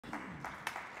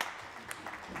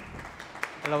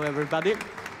Hello, everybody.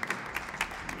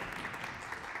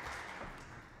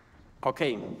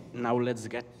 Okay, now let's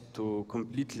get to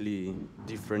completely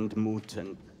different mood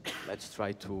and let's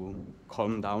try to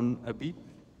calm down a bit.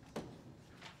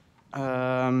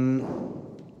 I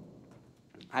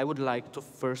would like to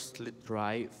firstly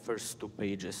try first 2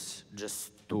 pages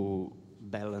just to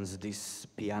balance this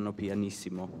piano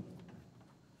pianissimo.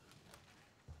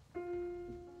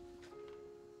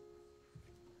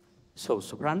 So,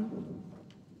 sopran,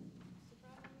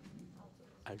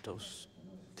 altos,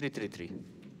 3-3-3.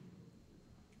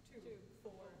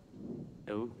 2-4.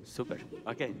 Oh, super.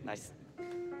 Okay, nice.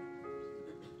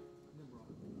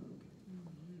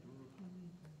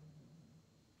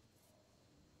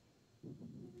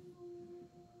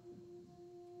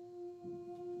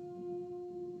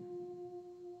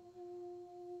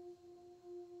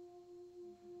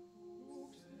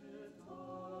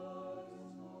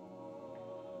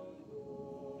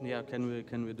 Yeah, can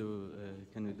we do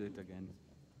it again?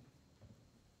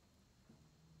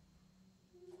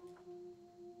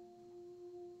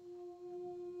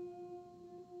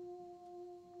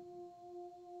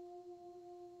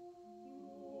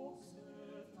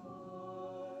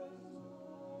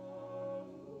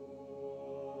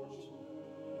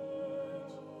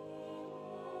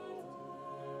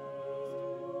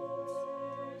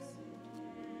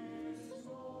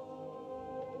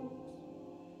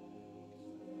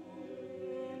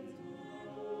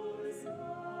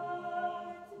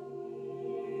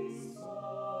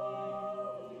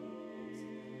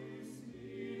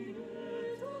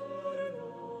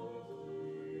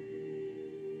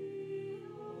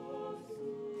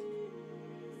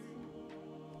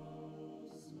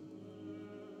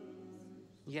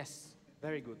 Yes,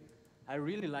 very good. I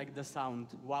really like the sound.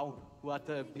 Wow, what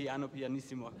a piano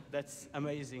pianissimo. That's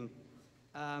amazing.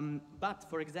 But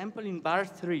for example, in bar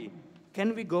 3,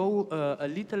 can we go a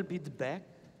little bit back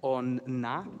on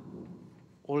na,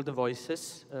 all the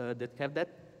voices that have that,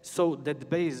 so that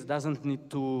bass doesn't need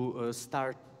to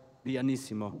start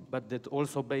pianissimo, but that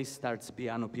also bass starts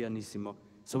piano pianissimo.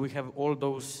 So we have all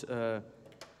those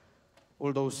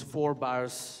 4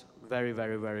 bars very,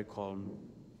 very, very calm.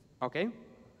 Okay?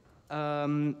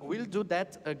 We'll do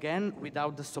that again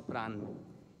without the sopran.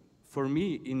 For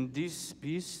me, in this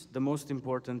piece, the most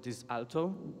important is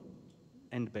alto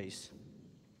and bass.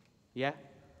 Yeah?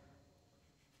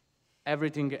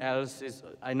 Everything else is,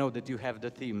 I know that you have the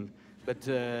theme, but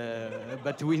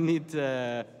we need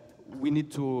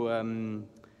to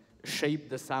shape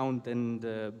the sound and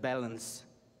balance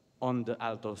on the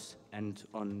altos and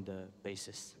on the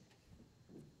basses.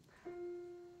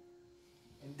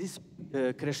 And this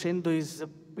crescendo is a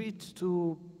bit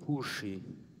too pushy.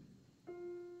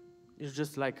 It's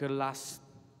just like a last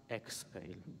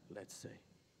exhale, let's say.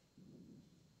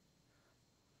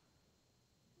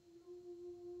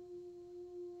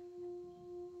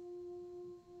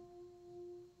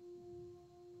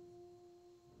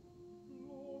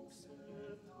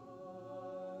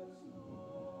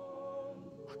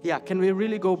 Yeah, can we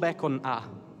really go back on A?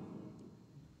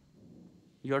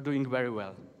 You're doing very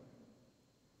well.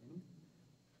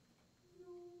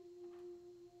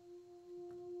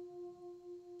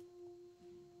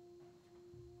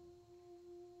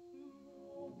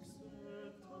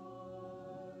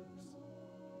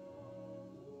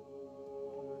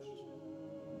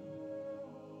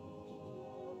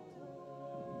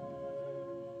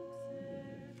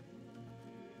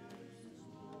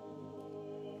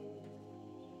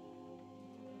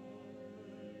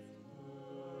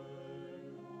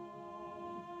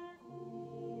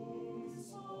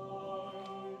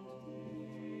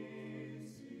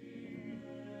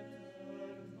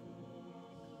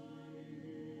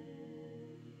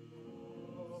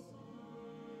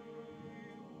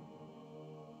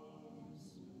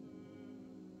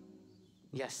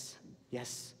 Yes,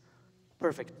 yes.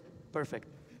 Perfect, perfect.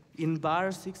 In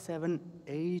bar 6, 7,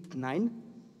 8, 9,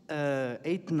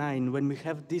 8, 9, when we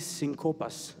have these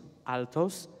syncopas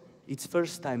altos, it's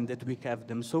first time that we have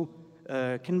them. So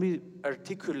can we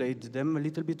articulate them a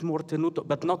little bit more tenuto,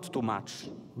 but not too much?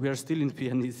 We are still in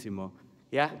pianissimo,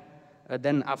 yeah?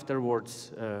 Then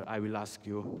afterwards, I will ask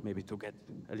you maybe to get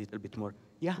a little bit more.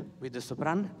 Yeah, with the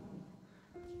sopran.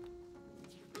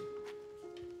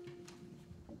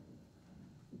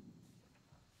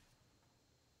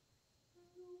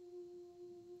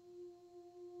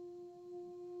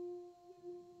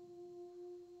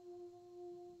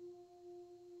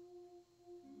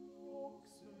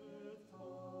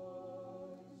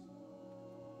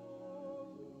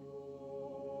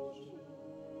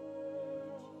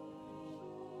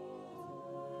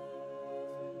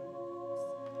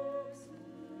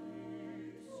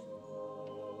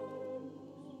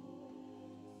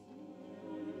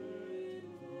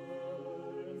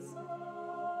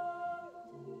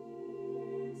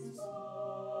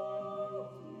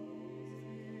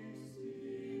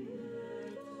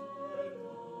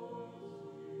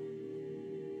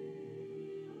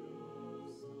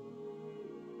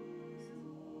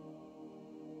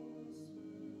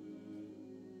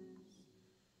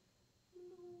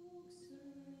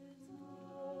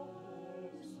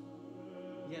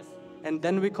 Yes. And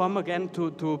then we come again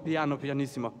to piano,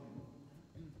 pianissimo.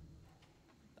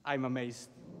 I'm amazed.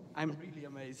 I'm really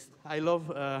amazed. I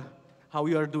love how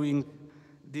you are doing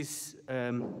these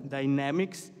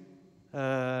dynamics.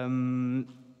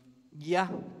 Yeah,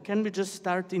 can we just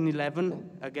start in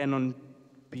 11 again on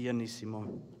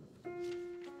pianissimo?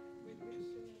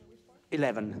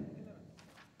 11,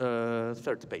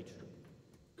 third page.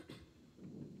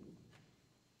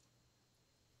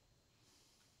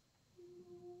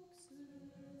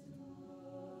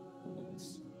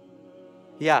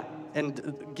 Yeah,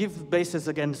 and give basses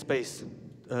again space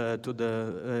to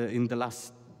the in the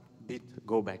last beat.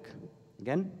 Go back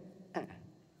again.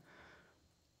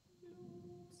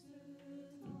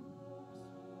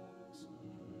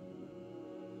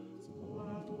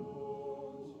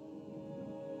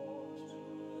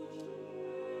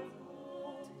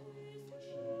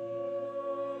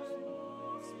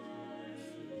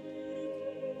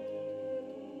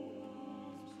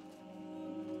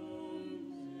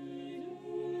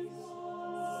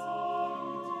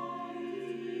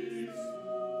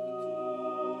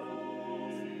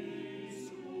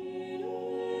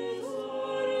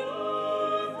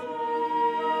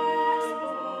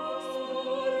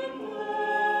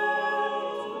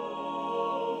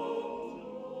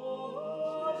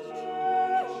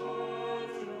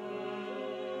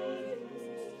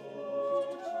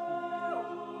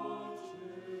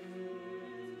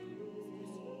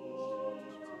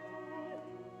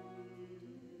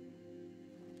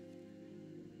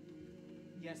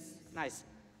 Yes, nice,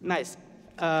 nice.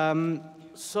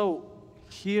 So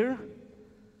here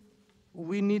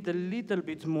we need a little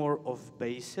bit more of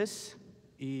basses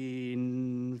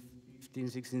in 15,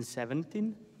 16,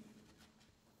 17.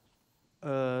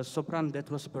 Sopran, that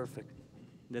was perfect.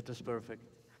 That was perfect.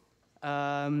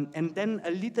 And then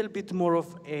a little bit more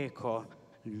of echo.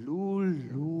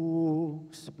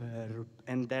 Lux per,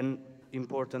 and then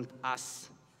important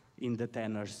us in the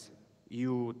tenors.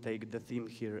 You take the theme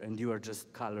here and you are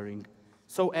just coloring.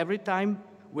 So every time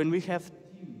when we have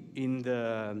in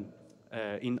the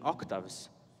in octaves,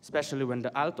 especially when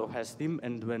the alto has theme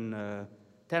and when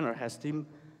tenor has theme,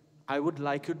 I would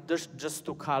like you just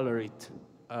to color it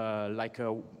like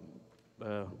a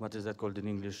what is that called in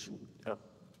English?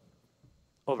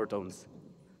 Overtones.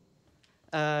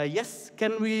 Yes,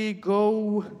 can we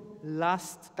go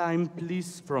last time,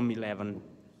 please, from 11?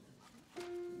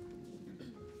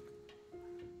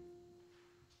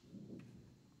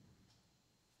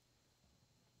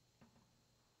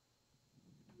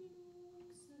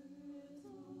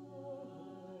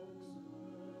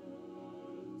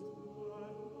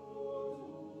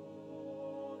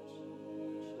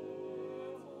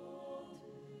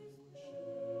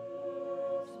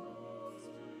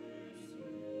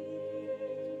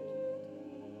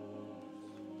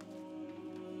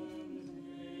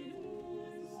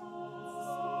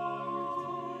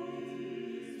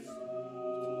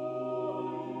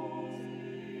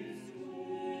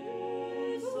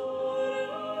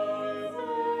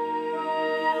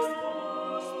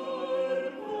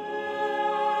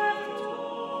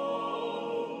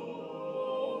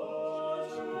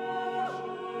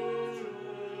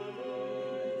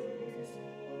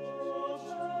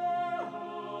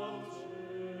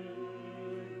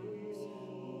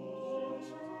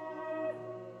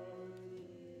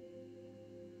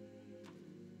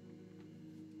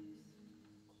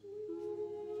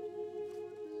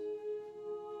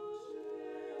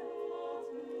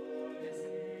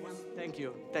 Thank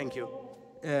you, thank you.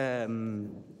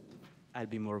 I'll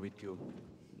be more with you.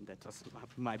 That was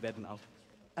my bad now.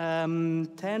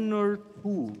 Tenor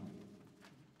 2.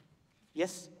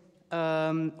 Yes.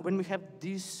 When we have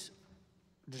these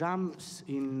jumps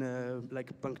in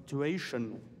like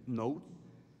punctuation note,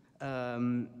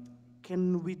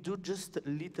 can we do just a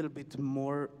little bit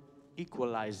more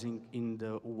equalizing in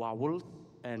the vowel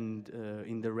and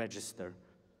in the register?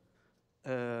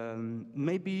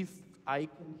 Maybe if I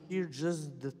can hear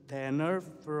just the tenor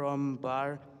from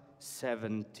bar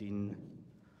 17.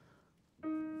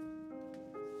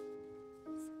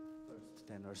 First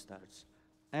tenor starts.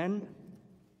 And,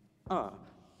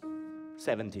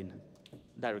 17.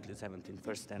 Directly 17,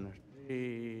 first tenor.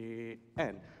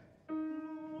 And.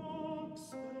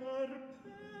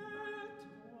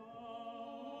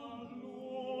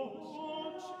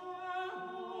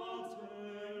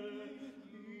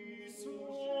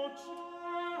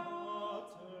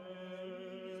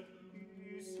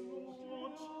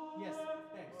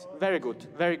 Very good,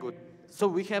 very good. So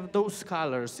we have those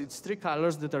colors. It's 3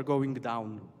 colors that are going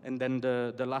down, and then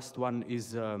the last one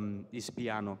is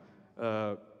piano.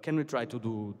 Can we try to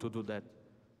do that?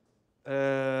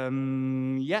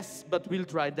 Yes, but we'll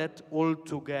try that all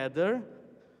together,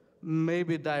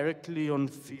 maybe directly on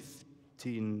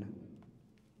 15.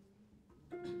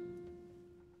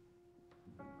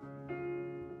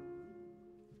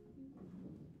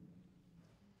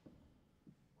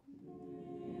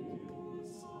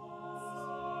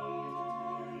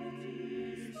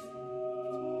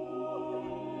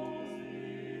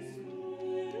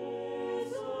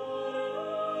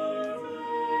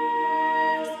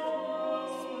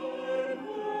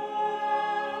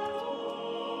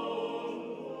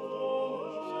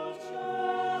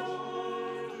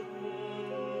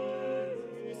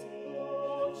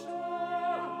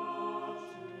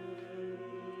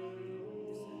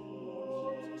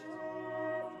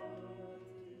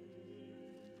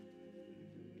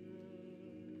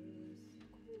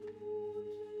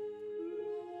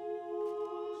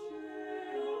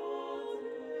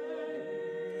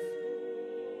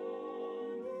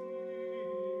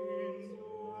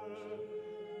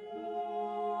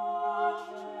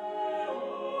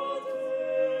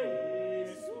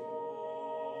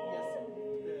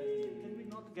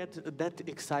 Get that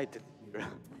excited here.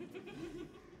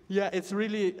 Yeah, it's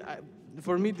really,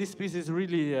 for me this piece is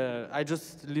really, I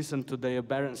just listened to the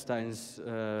Berenstein's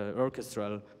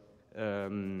orchestral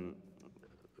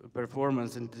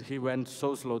performance, and he went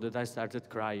so slow that I started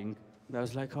crying. And I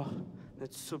was like, oh,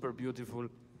 that's super beautiful.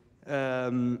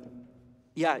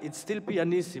 Yeah, it's still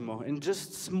pianissimo, and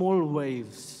just small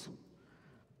waves.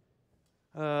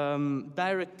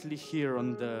 Directly here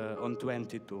on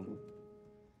 22.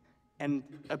 And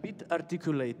a bit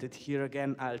articulated here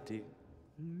again, alti.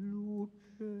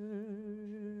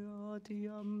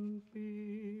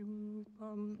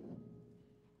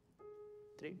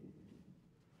 Three.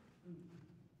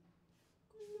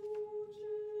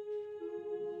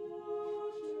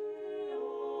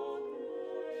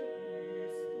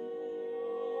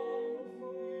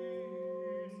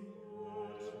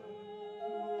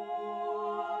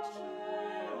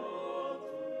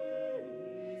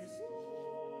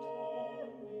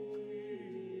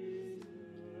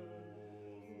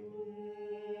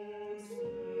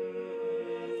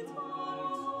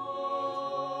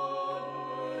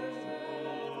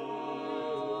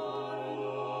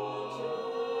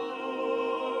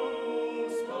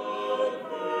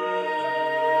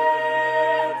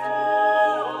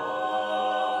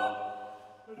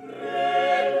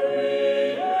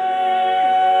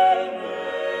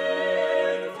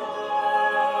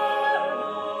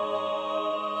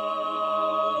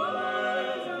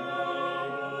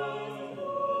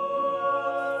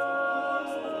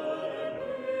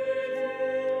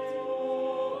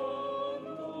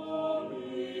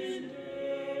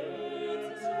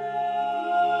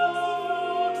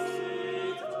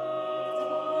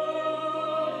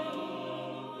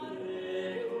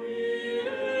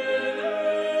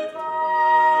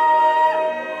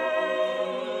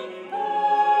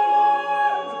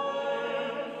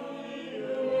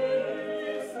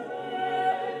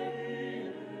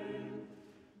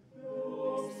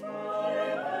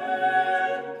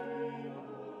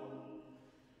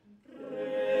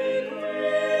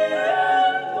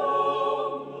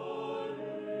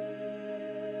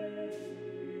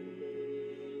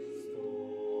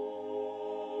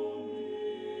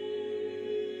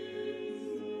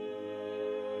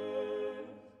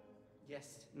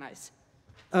 Nice.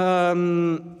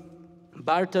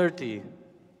 Bar 30,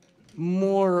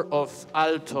 more of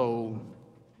alto.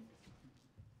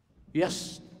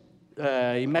 Yes,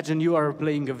 imagine you are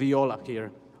playing a viola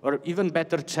here, or even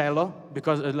better cello,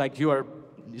 because like you are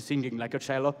singing like a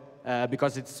cello,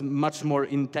 because it's much more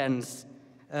intense.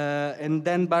 And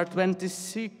then bar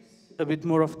 26, a bit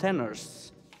more of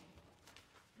tenors.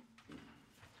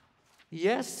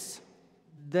 Yes.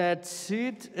 That's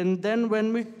it. And then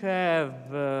when we have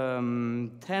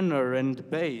tenor and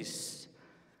bass,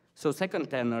 so second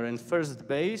tenor and first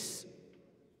bass,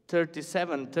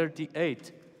 37,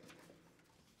 38,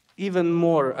 even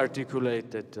more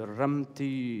articulated,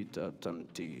 ram-ti-ta,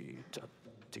 tam-ti-ta,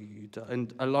 ti-ta,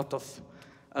 and a lot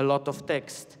of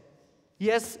text.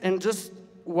 Yes, and just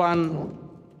one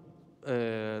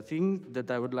thing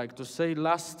that I would like to say,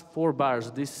 last 4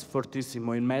 bars, this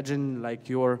fortissimo, imagine like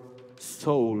your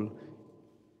soul,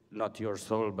 not your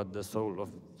soul, but the soul of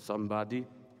somebody,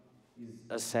 is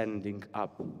ascending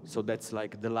up. So that's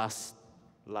like the last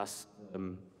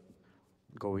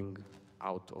going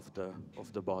out of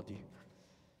the body.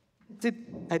 That's it.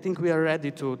 I think we are ready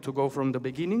to go from the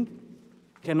beginning.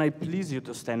 Can I please you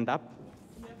to stand up?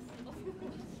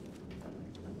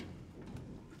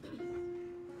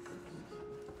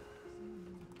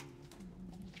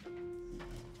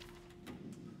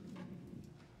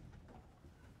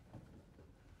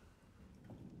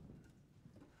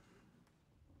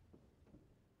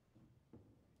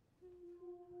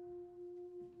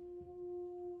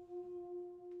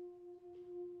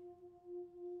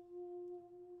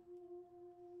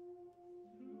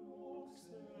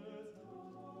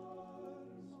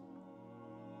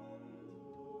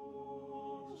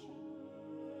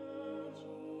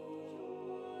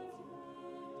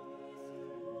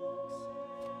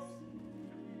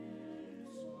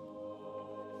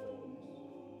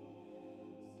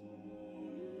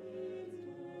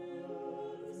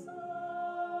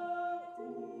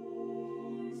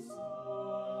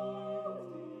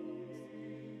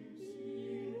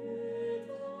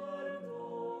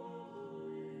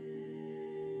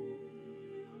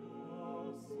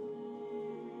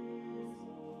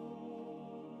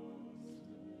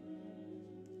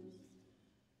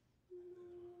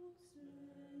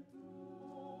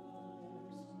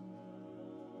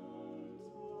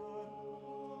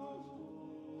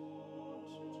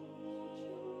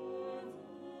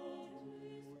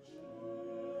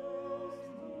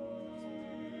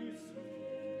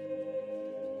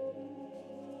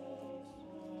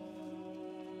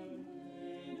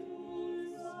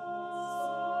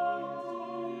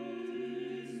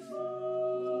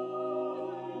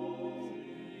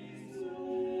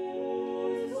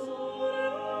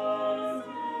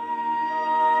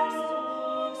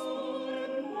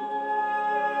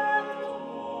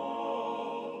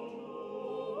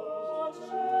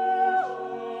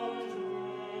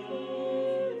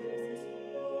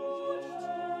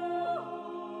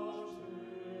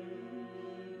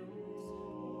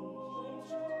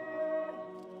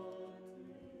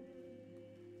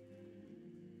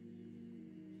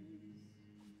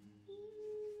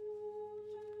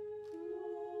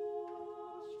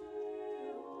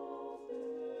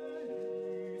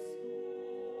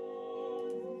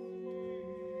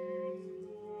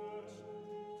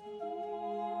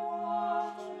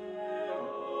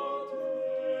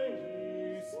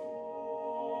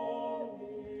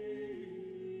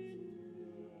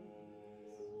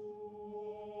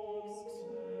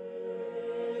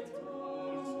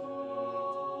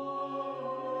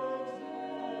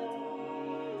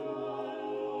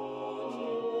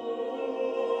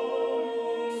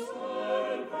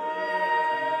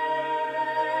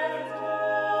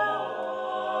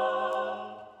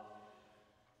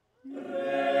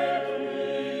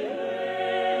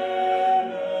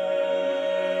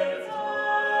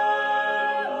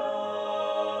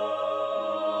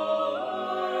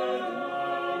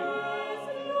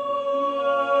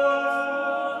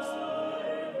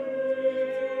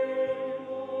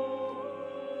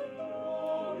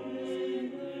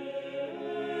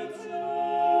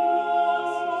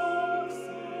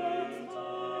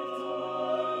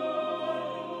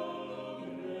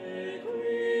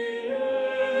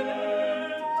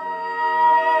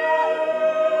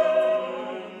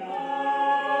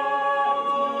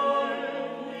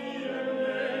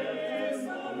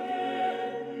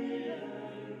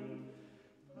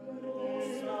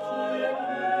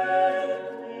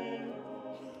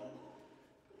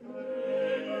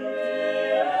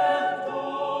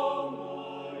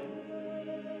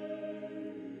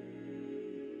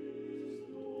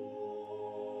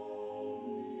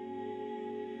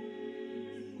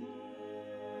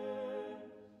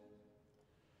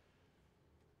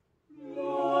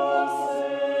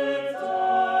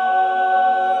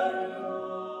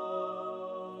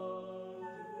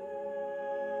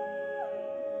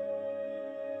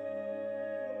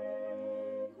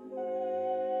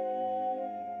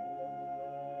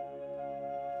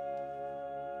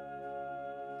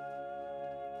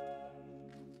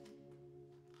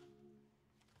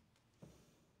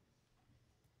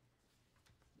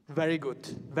 Very good,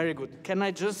 very good. Can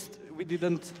I just, we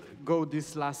didn't go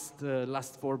this last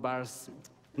 4 bars,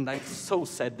 and I'm so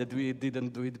sad that we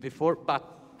didn't do it before, but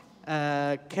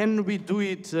can we do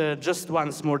it just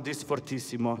once more, this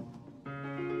fortissimo?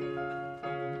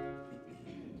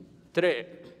 3.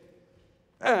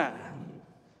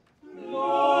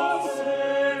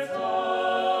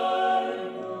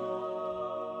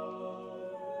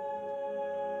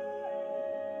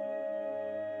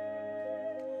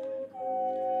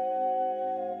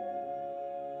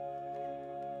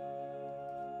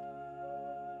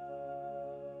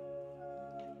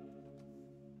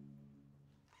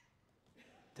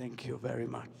 Thank you very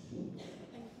much.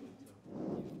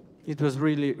 It was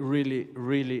really, really,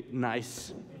 really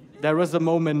nice. There was a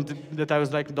moment that I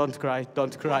was like, don't cry,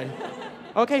 don't cry.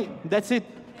 Okay, that's it.